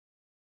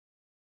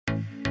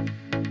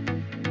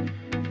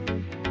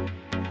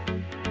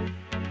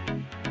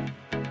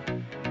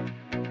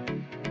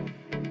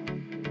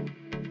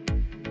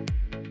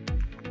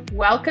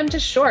Welcome to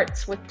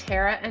Shorts with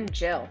Tara and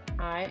Jill.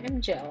 I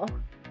am Jill.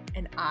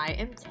 And I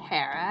am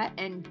Tara.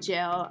 And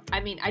Jill, I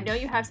know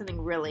you have something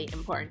really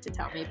important to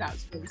tell me about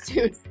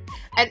swimsuits.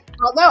 And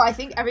although I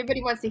think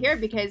everybody wants to hear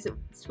it because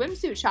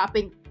swimsuit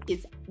shopping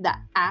is the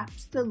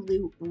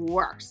absolute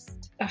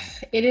worst. Ugh,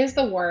 it is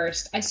the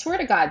worst. I swear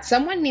to God,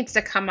 someone needs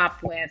to come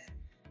up with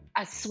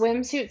a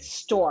swimsuit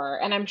store,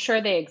 and I'm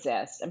sure they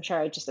exist.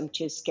 I'm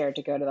too scared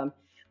to go to them,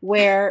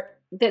 where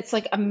that's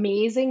like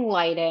amazing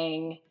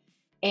lighting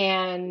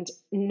and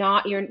you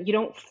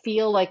don't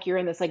feel like you're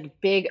in this like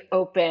big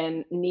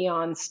open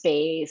neon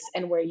space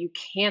and where you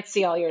can't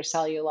see all your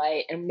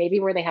cellulite, and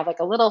maybe where they have like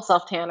a little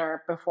self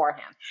tanner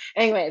beforehand.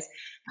 Anyways,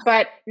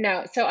 but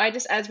no, so I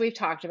just, as we've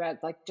talked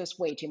about like just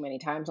way too many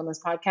times on this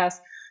podcast,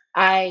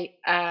 I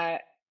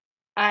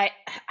I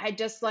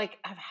just like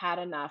have had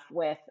enough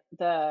with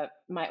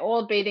my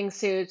old bathing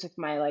suits, with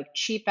my like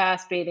cheap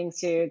ass bathing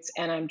suits,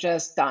 and I'm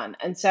just done.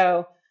 And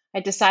so I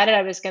decided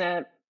I was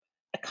gonna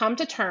come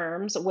to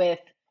terms with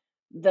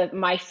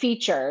my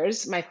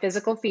features, my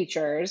physical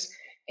features,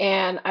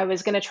 and I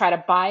was gonna try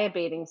to buy a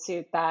bathing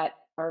suit that,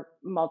 or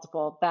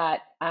multiple,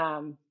 that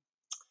I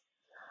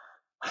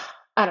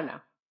don't know,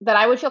 that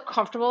I would feel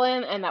comfortable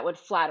in and that would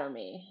flatter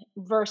me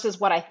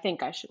versus what I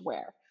think I should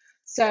wear.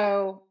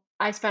 So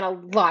I spent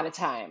a lot of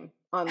time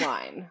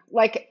online,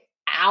 like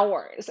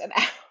hours and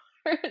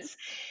hours.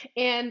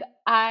 And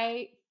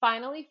I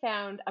finally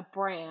found a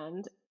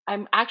brand.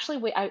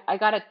 I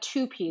got a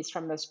two piece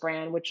from this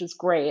brand, which is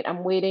great.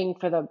 I'm waiting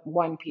for the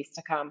one piece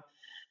to come.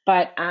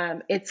 But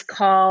it's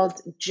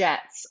called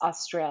Jets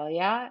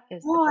Australia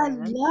is the Oh, I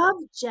brand. love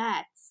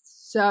Jets.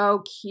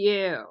 So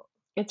cute.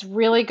 It's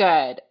really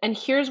good. And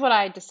here's what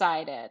I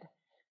decided.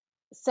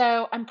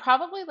 So I'm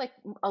probably like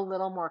a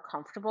little more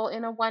comfortable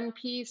in a one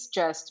piece,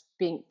 just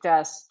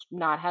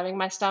not having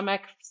my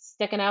stomach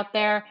sticking out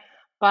there.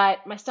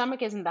 But my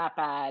stomach isn't that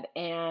bad,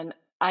 and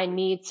I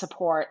need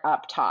support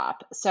up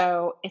top.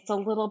 So it's a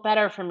little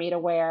better for me to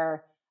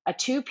wear a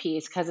two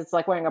piece because it's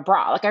like wearing a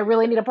bra. Like I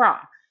really need a bra.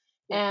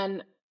 Yeah.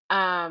 And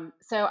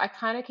so I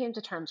kind of came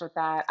to terms with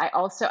that.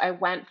 I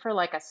went for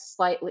like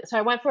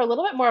I went for a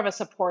little bit more of a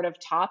supportive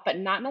top, but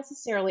not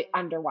necessarily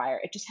underwire.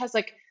 It just has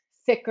like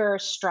thicker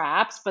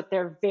straps, but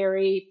they're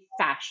very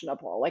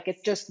fashionable. Like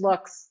it just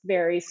looks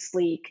very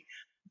sleek,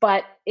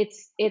 but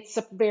it's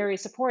very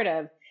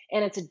supportive,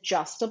 and it's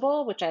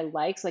adjustable, which I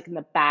like. So like in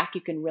the back,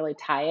 you can really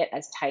tie it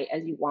as tight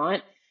as you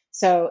want.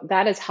 So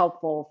that is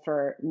helpful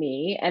for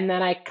me. And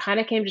then I kind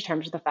of came to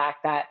terms with the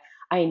fact that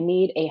I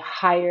need a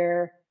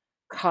higher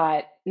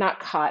not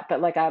cut,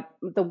 but like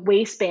the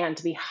waistband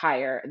to be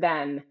higher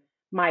than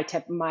my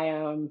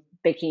own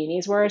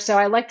bikinis were. So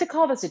I like to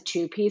call this a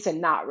two piece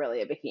and not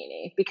really a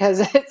bikini,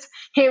 because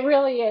it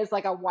really is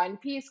like a one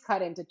piece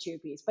cut into two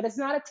piece, but it's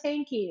not a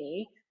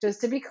tankini, just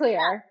to be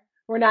clear.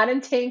 We're not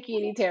in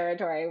tankini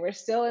territory. We're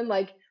still in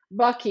like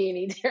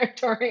bikini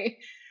territory,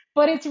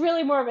 but it's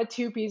really more of a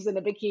two piece than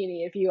a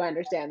bikini, if you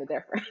understand the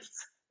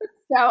difference.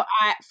 So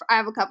I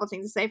have a couple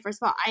things to say. First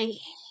of all, I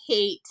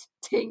hate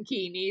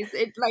tankinis.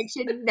 It like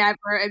should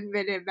never have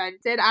been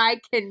invented. I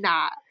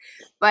cannot.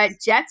 But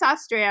Jets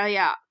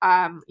Australia,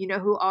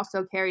 who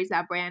also carries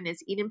that brand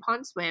is Eden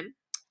Pond Swim,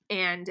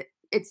 and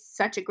it's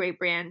such a great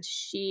brand.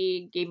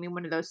 She gave me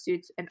one of those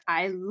suits, and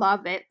I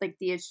love it, like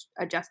the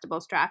adjustable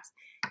straps.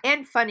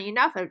 And funny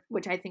enough,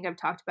 which I think I've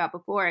talked about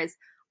before, is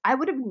I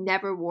would have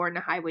never worn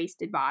a high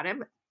waisted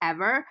bottom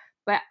ever,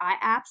 but I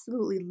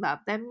absolutely love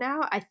them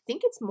now. I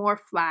think it's more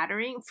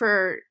flattering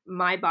for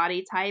my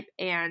body type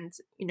and,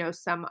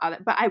 some other,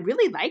 but I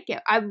really like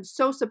it. I'm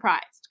so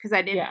surprised because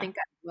I didn't Yeah. think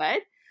I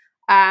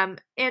would.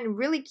 And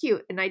really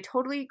cute. And I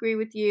totally agree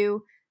with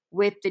you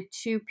with the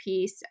two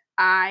piece.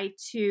 I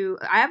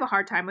have a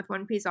hard time with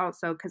one piece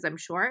also because I'm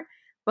short,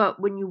 but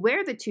when you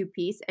wear the two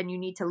piece and you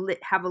need to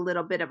have a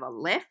little bit of a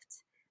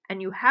lift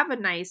and you have a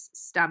nice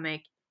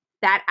stomach,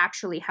 that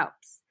actually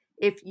helps.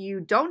 If you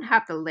don't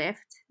have the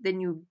lift,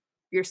 then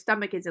your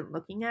stomach isn't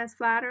looking as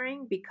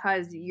flattering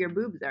because your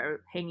boobs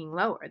are hanging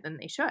lower than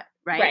they should,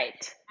 right?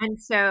 Right. And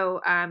so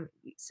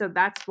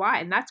that's why,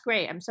 and that's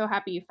great. I'm so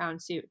happy you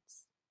found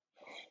suits.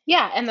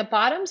 Yeah, and the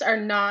bottoms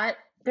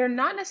they're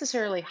not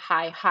necessarily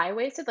high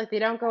waisted. Like they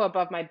don't go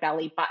above my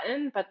belly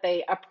button, but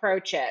they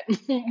approach it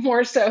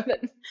more so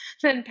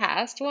than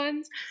past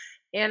ones.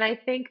 And I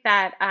think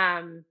that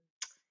and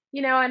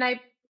I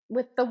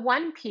with the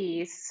one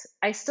piece,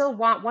 I still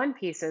want one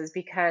pieces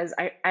because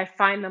I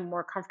find them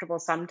more comfortable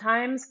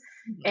sometimes.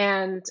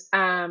 Mhm.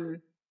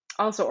 And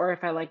also, or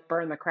if I like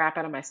burn the crap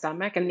out of my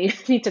stomach and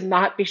need to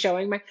not be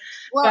showing Well,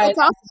 but it's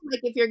also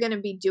like if you're going to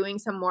be doing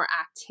some more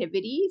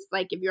activities,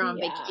 like if you're on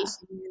yeah.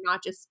 vacation, you're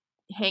not just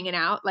hanging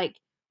out, like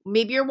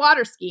maybe you're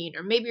water skiing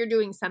or maybe you're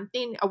doing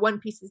something, a one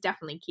piece is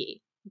definitely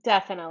key.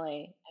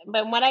 Definitely.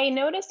 But what I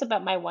noticed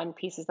about my one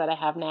pieces that I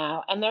have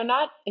now, and they're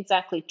not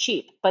exactly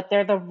cheap, but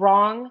they're the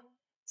wrong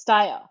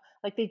style.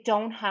 Like they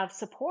don't have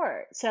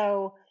support.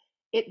 So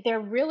they're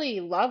really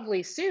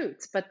lovely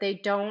suits, but they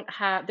don't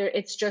have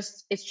it's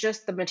just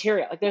the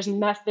material. Like there's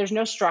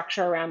no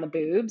structure around the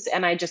boobs,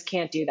 and I just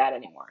can't do that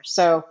anymore.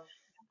 So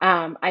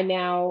I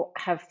now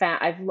have found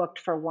I've looked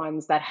for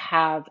ones that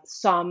have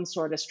some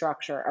sort of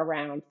structure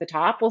around the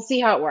top. We'll see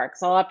how it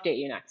works. I'll update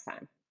you next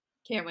time.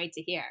 Can't wait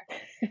to hear.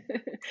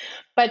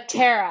 But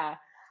Tara,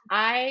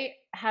 I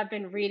have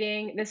been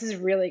reading, this is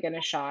really going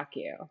to shock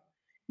you.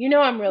 You know,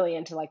 I'm really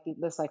into like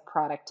this like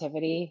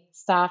productivity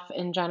stuff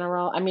in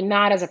general. I mean,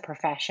 not as a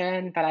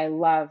profession, but I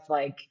love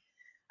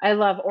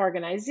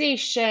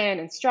organization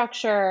and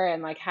structure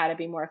and like how to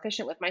be more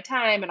efficient with my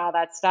time and all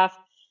that stuff.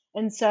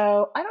 And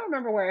so I don't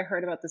remember where I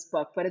heard about this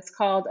book, but it's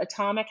called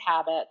Atomic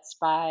Habits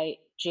by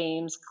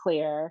James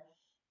Clear.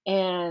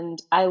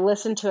 And I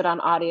listened to it on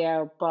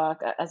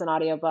audiobook as an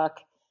audiobook.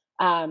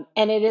 And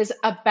it's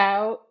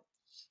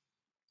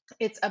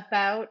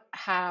about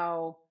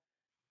how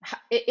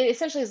it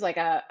essentially is like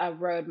a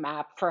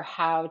roadmap for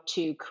how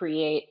to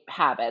create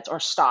habits or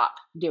stop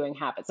doing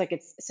habits. Like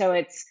it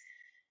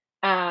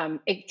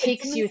Like, give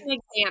takes me you, an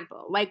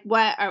example. Like,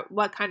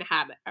 what kind of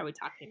habit are we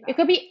talking it about?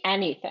 could be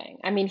anything.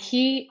 I mean,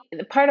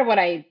 part of what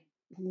I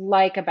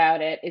like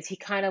about it is he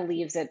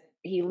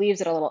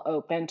leaves it a little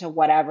open to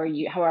however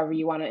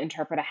you want to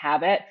interpret a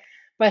habit.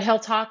 But he'll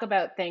talk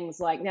about things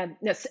like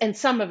and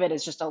some of it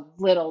is just a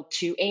little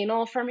too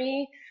anal for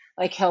me.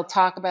 Like he'll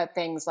talk about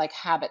things like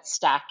habit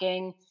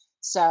stacking.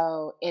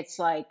 So it's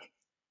like,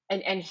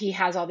 and he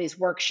has all these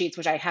worksheets,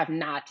 which I have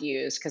not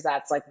used because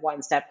that's like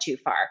one step too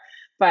far.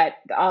 But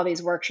all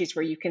these worksheets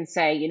where you can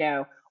say,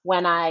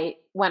 when I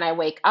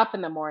wake up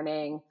in the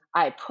morning,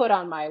 I put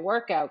on my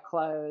workout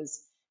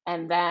clothes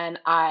and then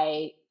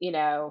I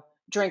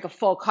drink a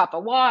full cup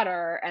of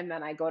water and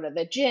then I go to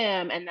the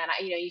gym and then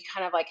you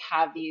kind of like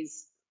have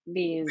these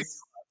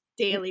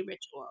Daily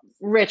rituals.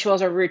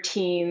 rituals or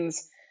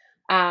routines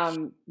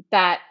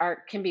that are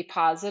can be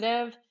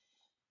positive.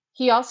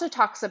 He also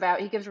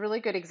he gives really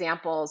good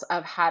examples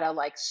of how to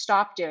like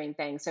stop doing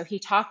things. So he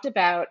talked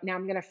about, now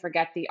I'm going to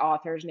forget the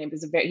author's name.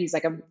 He's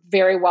like a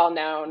very well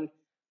known,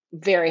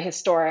 very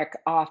historic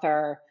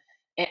author.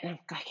 And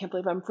I can't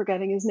believe I'm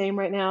forgetting his name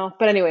right now.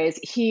 But, anyways,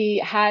 he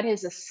had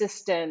his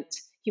assistant,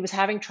 he was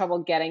having trouble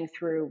getting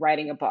through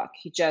writing a book.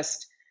 He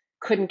just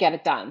couldn't get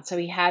it done. So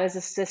he had his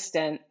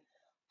assistant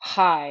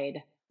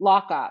hide,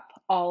 lock up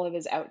all of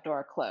his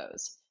outdoor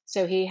clothes.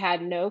 So he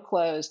had no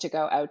clothes to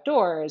go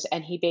outdoors,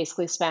 and he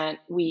basically spent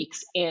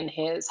weeks in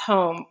his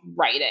home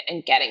writing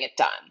and getting it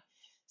done.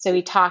 So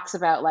he talks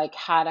about like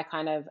how to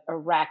kind of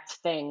erect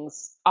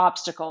things,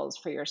 obstacles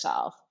for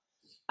yourself.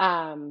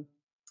 Um,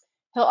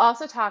 He'll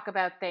also talk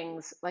about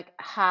things like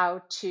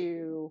how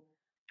to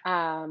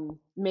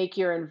make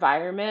your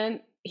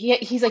environment.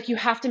 He's like, you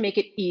have to make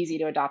it easy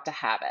to adopt a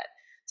habit.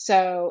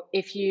 So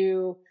if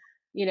you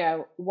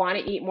want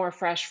to eat more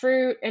fresh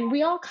fruit, and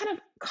we all kind of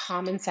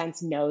common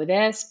sense know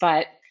this,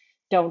 but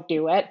don't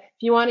do it.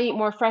 If you want to eat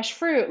more fresh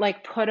fruit,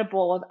 like put a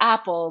bowl of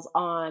apples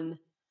on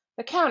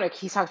the counter.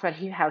 He talks about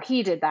how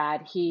he did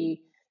that.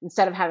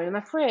 Instead of having them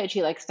in the fridge,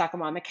 he like stuck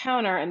them on the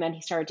counter and then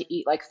he started to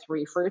eat like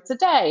three fruits a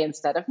day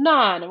instead of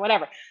none and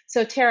whatever.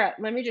 So Tara,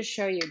 let me just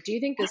show you. Do you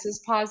think this is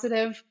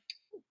positive?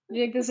 Do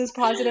you think this is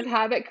positive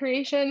habit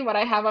creation? What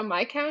I have on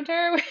my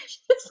counter?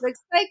 Looks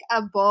like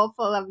a bowl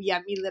full of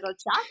yummy little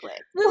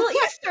chocolates. Little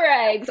Easter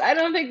eggs. I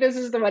don't think this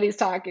is the what he's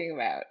talking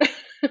about.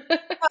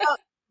 Well,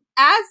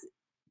 as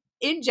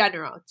in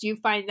general, do you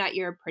find that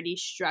you're a pretty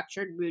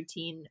structured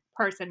routine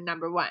person?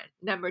 Number one.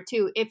 Number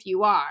two, if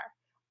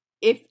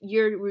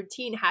your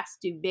routine has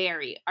to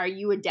vary, are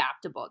you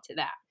adaptable to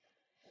that?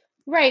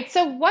 Right.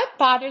 So, what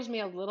bothers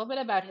me a little bit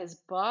about his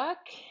book,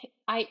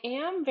 I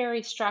am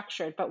very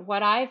structured, but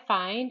what I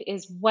find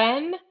is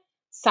when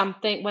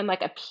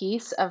like a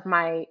piece of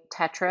my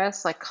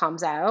Tetris like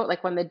comes out,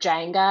 like when the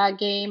Jenga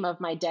game of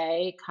my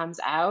day comes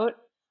out,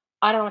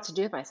 I don't know what to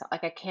do with myself.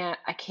 Like I can't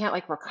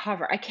like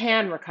recover. I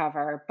can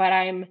recover, but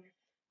I'm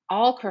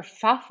all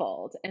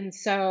kerfuffled. And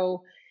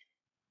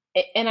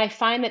I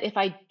find that if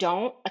I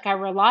don't, like, I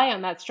rely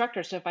on that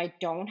structure. So if I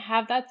don't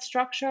have that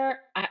structure,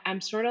 I'm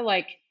sort of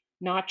like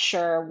not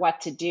sure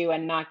what to do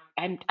and I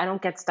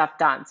don't get stuff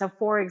done. So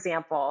for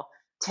example,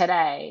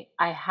 today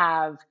I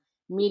have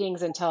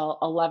meetings until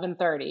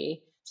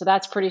 11:30. So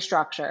that's pretty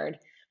structured.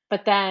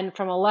 But then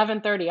from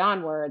 11:30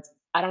 onwards,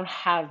 I don't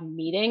have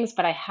meetings,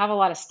 but I have a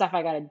lot of stuff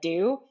I got to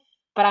do.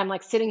 But I'm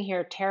like sitting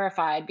here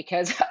terrified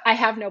because I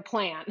have no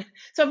plan.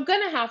 So I'm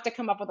going to have to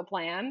come up with a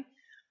plan.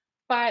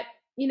 But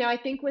I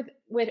think with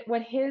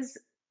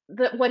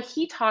what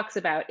he talks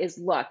about is,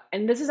 look,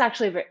 and this is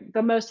actually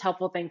the most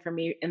helpful thing for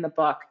me in the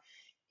book.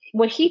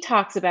 What he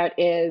talks about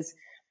is,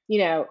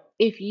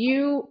 if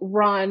you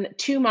run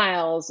 2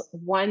 miles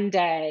one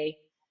day,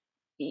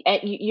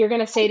 you're going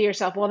to say to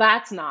yourself, well,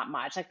 that's not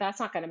much. Like, that's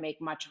not going to make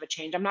much of a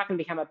change. I'm not going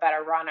to become a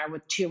better runner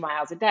with 2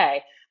 miles a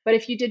day. But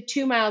if you did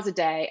 2 miles a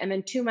day and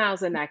then 2 miles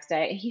the next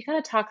day, he kind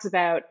of talks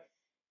about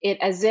it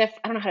as if,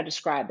 I don't know how to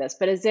describe this,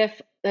 but as if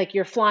like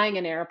you're flying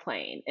an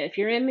airplane. If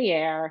you're in the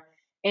air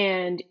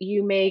and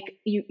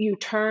you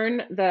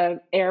turn the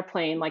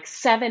airplane like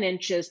 7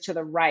 inches to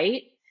the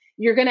right,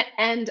 you're going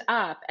to end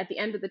up at the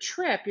end of the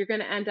trip, you're going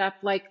to end up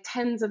like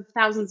tens of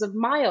thousands of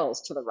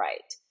miles to the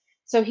right.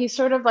 So he's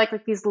sort of like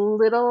these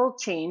little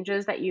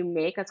changes that you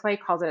make. That's why he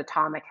calls it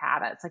atomic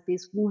habits. Like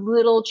these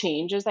little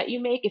changes that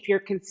you make, if you're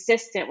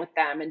consistent with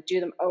them and do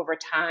them over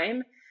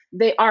time,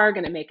 they are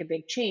going to make a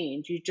big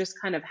change. You just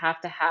kind of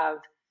have to have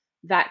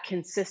that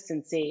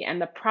consistency.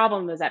 And the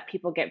problem is that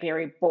people get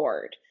very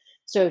bored.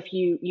 So if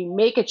you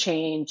make a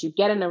change, you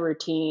get in a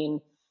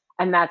routine,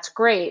 and that's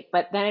great,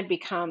 but then it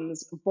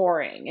becomes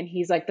boring. And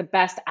he's like, the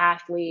best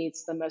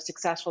athletes, the most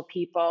successful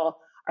people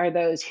are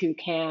those who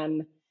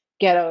can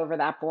get over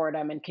that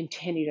boredom and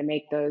continue to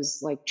make those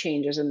like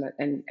changes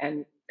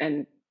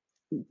and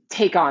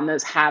take on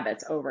those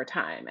habits over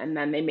time. And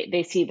then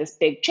they see this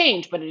big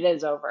change, but it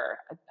is over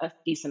a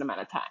decent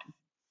amount of time.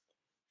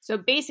 So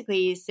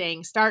basically he's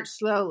saying start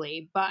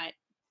slowly, but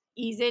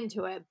ease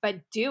into it, but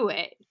do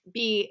it.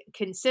 Be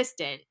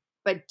consistent,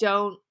 but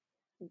don't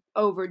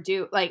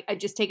overdo, like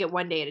just take it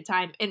one day at a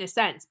time in a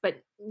sense,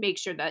 but make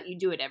sure that you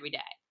do it every day.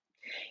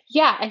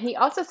 Yeah. And he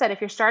also said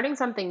if you're starting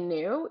something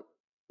new,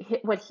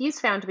 what he's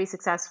found to be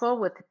successful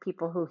with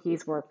people who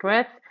he's worked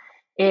with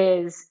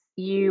is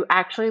you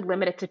actually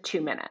limit it to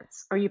 2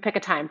 minutes, or you pick a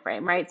time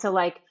frame, right? So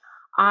like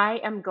I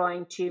am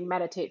going to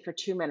meditate for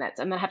 2 minutes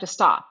and then I have to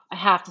stop. I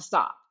have to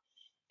stop.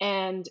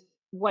 And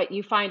what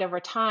you find over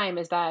time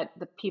is that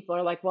the people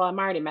are like, well, I'm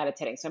already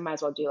meditating, so I might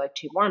as well do like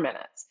 2 more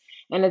minutes.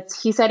 And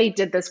he said he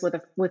did this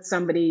with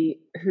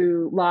somebody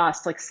who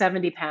lost like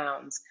 70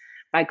 pounds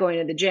by going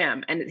to the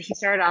gym. And he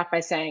started off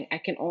by saying, I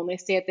can only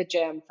stay at the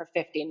gym for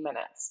 15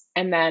 minutes.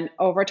 And then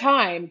over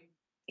time,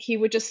 he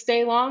would just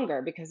stay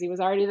longer because he was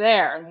already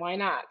there, and why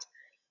not?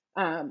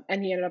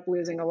 And he ended up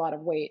losing a lot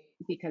of weight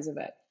because of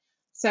it.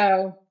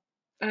 So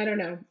I don't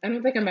know. I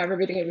don't think I'm ever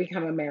going to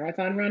become a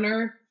marathon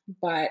runner,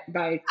 but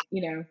by,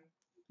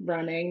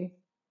 running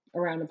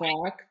around the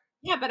block.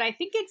 Yeah, but I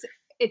think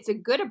it's a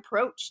good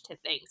approach to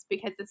things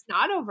because it's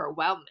not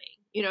overwhelming.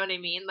 You know what I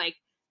mean? Like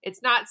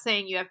it's not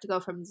saying you have to go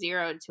from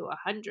 0 to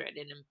 100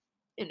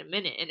 in a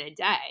minute, in a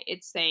day.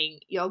 It's saying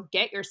you'll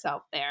get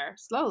yourself there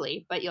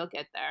slowly, but you'll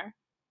get there.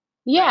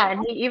 Yeah,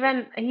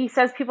 Right? and he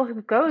says people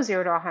who go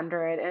 0 to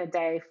 100 in a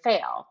day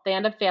fail. They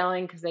end up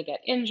failing because they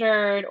get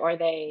injured, or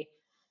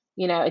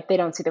if they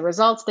don't see the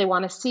results they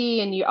want to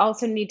see. And you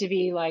also need to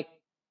be like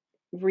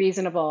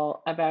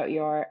reasonable about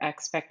your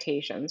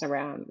expectations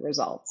around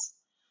results.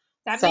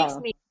 That makes So,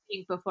 me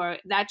think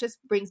that just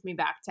brings me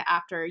back to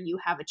after you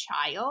have a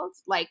child,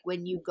 like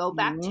when you go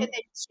back to mhm.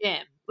 the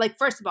gym, like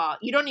first of all,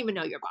 you don't even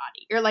know your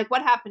body. You're like,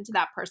 what happened to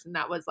that person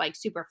that was like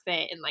super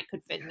fit and like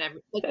could fit in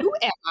every, like, who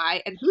am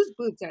I and whose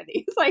boobs are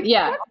these? Like,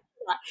 Yeah.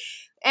 what?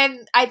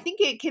 And I think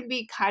it can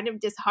be kind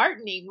of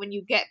disheartening when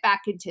you get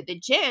back into the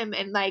gym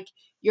and like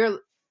you're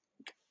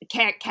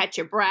can't catch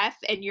your breath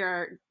and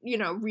you're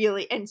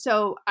really. And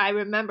so I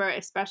remember,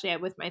 especially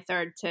with my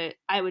third,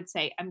 I would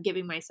say I'm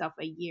giving myself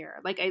a year.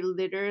 Like I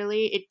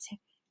literally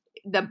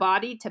the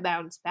body to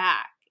bounce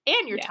back,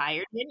 and you're Yeah.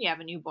 tired and you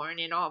have a newborn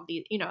and all of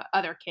these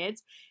other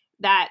kids,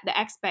 that the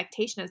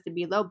expectation has to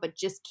be low, but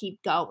just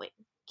keep going,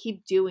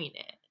 keep doing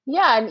it.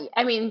 Yeah, and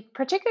I mean,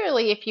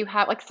 particularly if you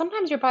have like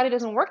sometimes your body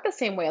doesn't work the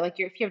same way. Like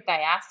if you have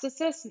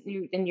diastasis,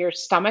 and your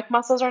stomach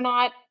muscles are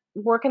not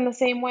working the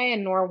same way,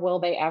 and nor will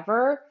they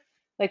ever.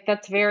 Like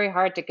that's very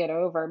hard to get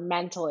over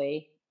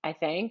mentally, I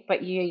think.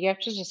 But you have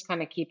to just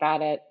kind of keep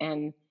at it,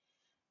 and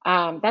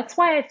that's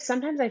why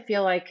sometimes I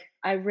feel like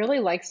I really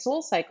like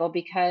Soul Cycle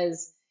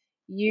because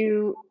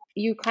you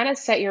kind of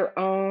set your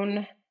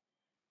own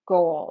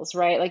goals,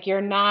 right? Like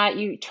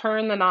you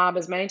turn the knob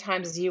as many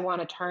times as you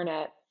want to turn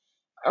it,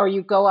 or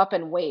you go up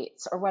in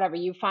weights or whatever.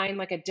 You find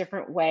like a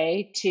different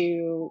way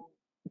to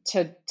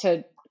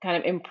kind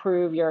of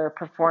improve your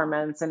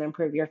performance and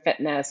improve your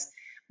fitness.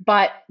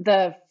 But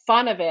the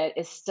fun of it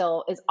is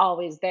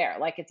always there.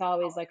 Like it's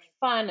always like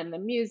fun, and the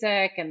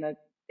music and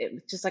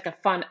it's just like a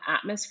fun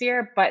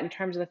atmosphere. But in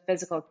terms of the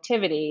physical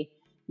activity,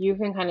 you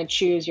can kind of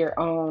choose your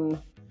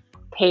own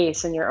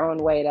pace and your own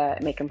way to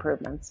make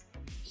improvements.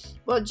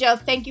 Well, Jill,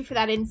 thank you for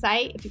that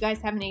insight. If you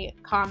guys have any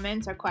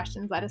comments or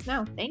questions, let us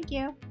know. Thank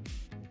you.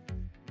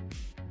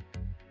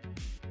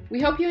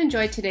 We hope you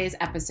enjoyed today's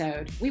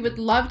episode. We would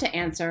love to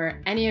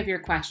answer any of your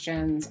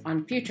questions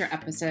on future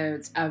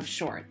episodes of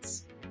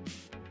Shorts.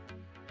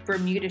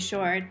 Bermuda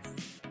shorts,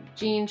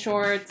 Jean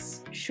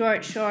shorts,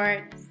 short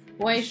shorts,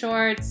 boy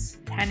shorts,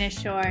 tennis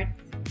shorts,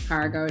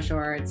 cargo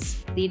shorts,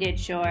 pleated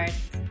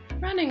shorts,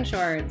 running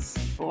shorts,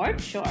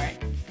 board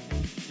shorts.